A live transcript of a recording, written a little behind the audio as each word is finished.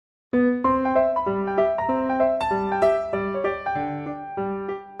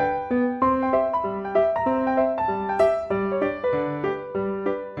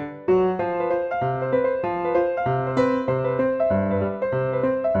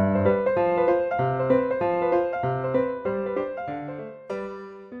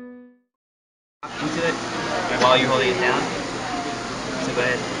while you're holding it down. So go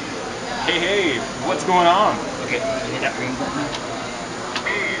ahead. Hey, what's going on? Okay, hit that green button.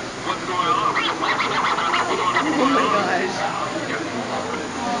 Hey, what's going on? Oh my gosh.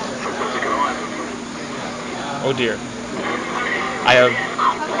 Oh dear. I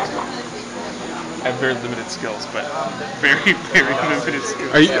have very limited skills, but very, very limited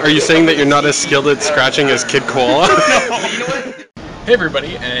skills. Are you saying that you're not as skilled at scratching as Kid Koala? No, you know what? Hey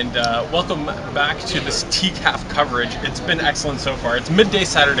everybody, and welcome back to this TCAF coverage. It's been excellent so far. It's midday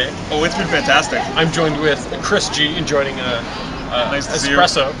Saturday. Oh, it's been fantastic. I'm joined with Chris G, enjoying a Nice to see you.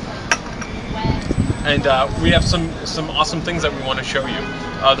 espresso. And we have some awesome things that we want to show you.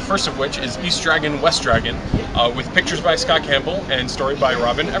 The first of which is East Dragon, West Dragon, with pictures by Scott Campbell and story by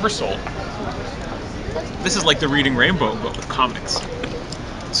Robin Eversole. This is like the Reading Rainbow, but with comics.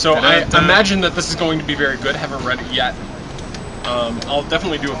 So I imagine that this is going to be very good. Haven't read it yet. I'll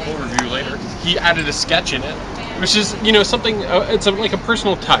definitely do a full review later. He added a sketch in it, which is, you know, something, it's like a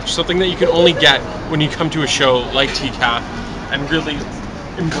personal touch, something that you can only get when you come to a show like TCAF and really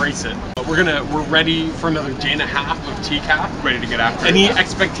embrace it. We're ready for another day and a half of TCAF. Ready to get after Any it.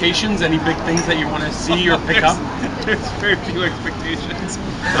 expectations? Any big things that you want to see or pick up? There's very few expectations.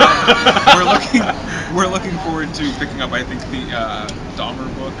 We're looking forward to picking up, I think, the Dahmer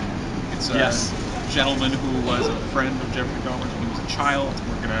book. It's a gentleman who was a friend of Jeffrey Dahmer when he was a child.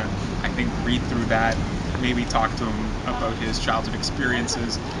 We're gonna, I think, read through that, maybe talk to him about his childhood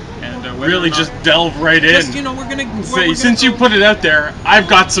experiences, and Really just delve right in. Just, you know, we're gonna Since you put it out there, I've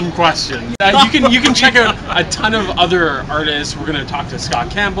got some questions. You can check out a ton of other artists. We're going to talk to Scott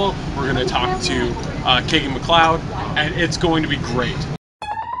Campbell. We're going to talk to Kagan McLeod, and it's going to be great.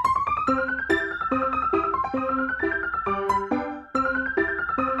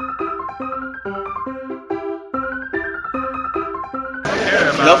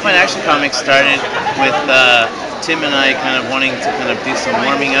 No Fine Action Comics started with Tim and I kind of wanting to kind of do some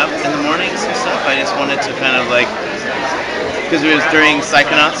warming up in the mornings and stuff. I just wanted to kind of like, because it was during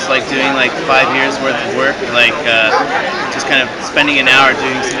Psychonauts, like doing like 5 years worth of work, like just kind of spending an hour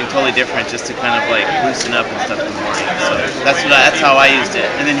doing something totally different just to kind of like loosen up and stuff in the morning. So that's how I used it.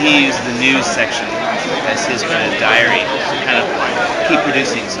 And then he used the news section as his kind of diary to kind of keep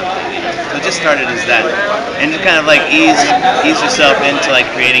producing something. You know? So it just started as that, and just kind of like ease yourself into like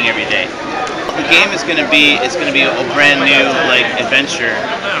creating every day. The game is going to be a brand new like adventure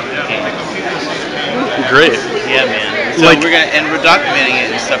game. Great. Yeah, man. So we're documenting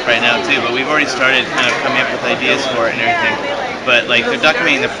it and stuff right now too. But we've already started kind of coming up with ideas for it and everything. But like they're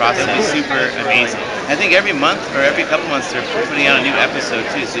documenting the process. It's super amazing. I think every month or every couple months they're putting out a new episode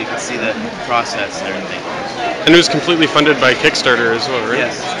too, so you can see the process and everything. And it was completely funded by Kickstarter as well, right?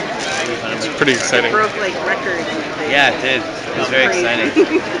 Yes. It's pretty exciting. It broke like records. Yeah, it did. It was very exciting.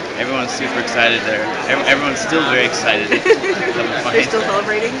 Everyone's super excited there. Everyone's still very excited. They're still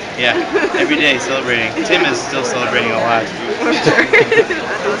celebrating? Yeah, every day celebrating. Tim is still celebrating a lot. I'm sure.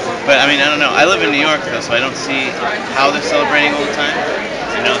 But I mean, I don't know. I live in New York though, so I don't see how they're celebrating all the time.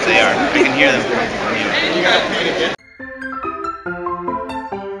 I know they are. I can hear them from you.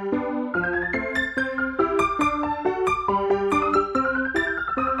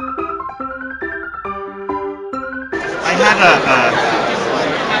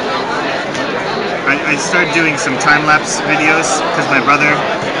 I started doing some time-lapse videos because my brother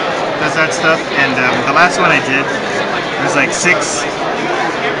does that stuff, and the last one I did was like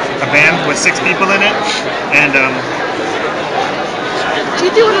a band with 6 people in it, and Did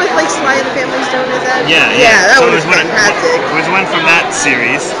you do one with like Sly and the Family Stone? Is that? yeah, that so one was fantastic. It was one from that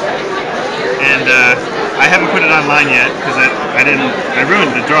series, and I haven't put it online yet because I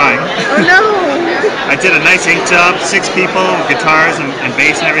ruined the drawing. Oh no! I did a nice ink job, 6 people, guitars and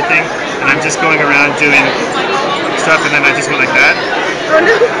bass and everything, and I'm just going around doing stuff, and then I just went like that. Oh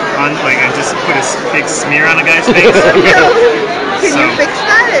no! I just put a big smear on a guy's face. No! Can you fix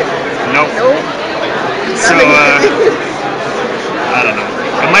that? Nope. Nope. So, I don't know.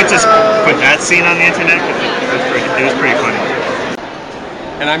 I might just put that scene on the internet because it was pretty funny.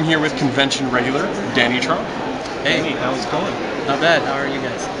 And I'm here with convention regular Danny Trump. Hey, how's it going? Not bad. How are you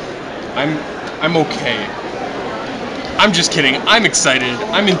guys? I'm okay. I'm just kidding. I'm excited.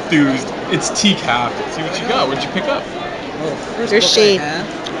 I'm enthused. It's TCAF. See what you got. What'd you pick up? Well, the first There's book shade. I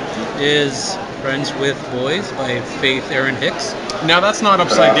have is Friends with Boys by Faith Erin Hicks. Now that's not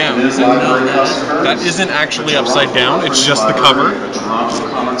upside down, is it? No, That isn't actually upside down. It's just the cover. The Toronto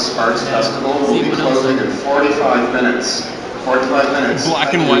Comics Arts Festival will be closing in 45 minutes. 45 minutes.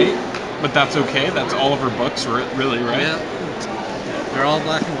 Black and white, but that's okay. That's all of her books, really, right? Yeah, they're all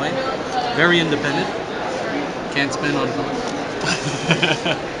black and white. Very independent. Can't spend on fun.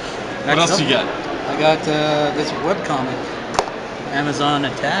 What else you get? I got this webcomic, Amazon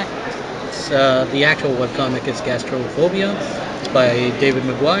Attack. It's, the actual webcomic is Gastrophobia. It's by David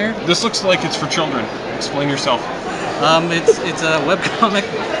McGuire. This looks like it's for children. Explain yourself. It's a webcomic.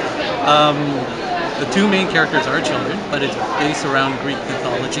 The two main characters are children, but it's based around Greek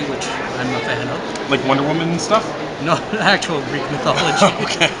mythology, which I'm a fan of. Like Wonder Woman and stuff? No, actual Greek mythology.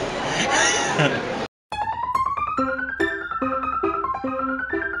 Okay.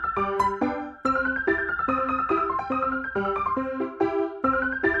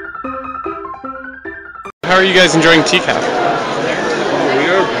 How are you guys enjoying TCAF?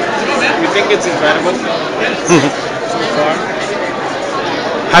 We think it's incredible so far.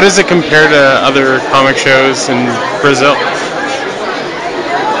 How does it compare to other comic shows in Brazil?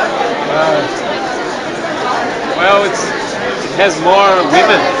 Well, it has more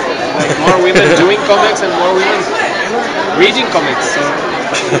women, like more women doing comics and more women reading comics. So.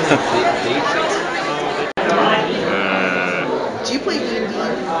 Do you play D&D?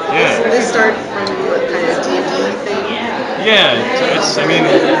 Yeah. This started from what kind of D&D thing? Yeah, I mean,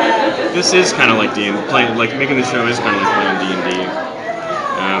 this is kind of like D&D. Like making the show is kind of like playing D&D.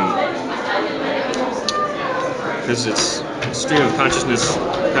 Because it's stream of consciousness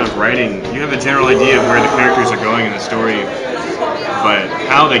kind of writing. You have a general idea of where the characters are going in the story, but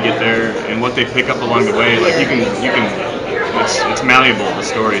how they get there and what they pick up along the way, like you can, it's malleable, the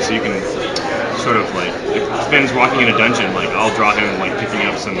story, so you can sort of like, if Ben's walking in a dungeon, like I'll draw him like picking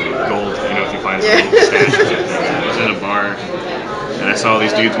up some gold, if he finds some stash or something. I was in a bar and I saw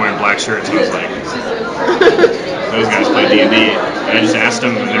these dudes wearing black shirts and I was like, those guys play D&D. And I just asked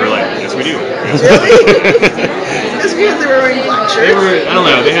them and they were like, yes we do. Really? Just because they were wearing black shirts? They were, I don't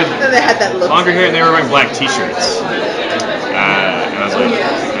know, they had that look. longer hair and they were wearing black t-shirts. And I was like,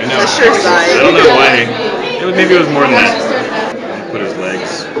 I know. The shirt size. I don't know why. Maybe it was more than that. He put his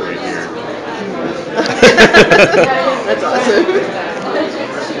legs right here. That's awesome.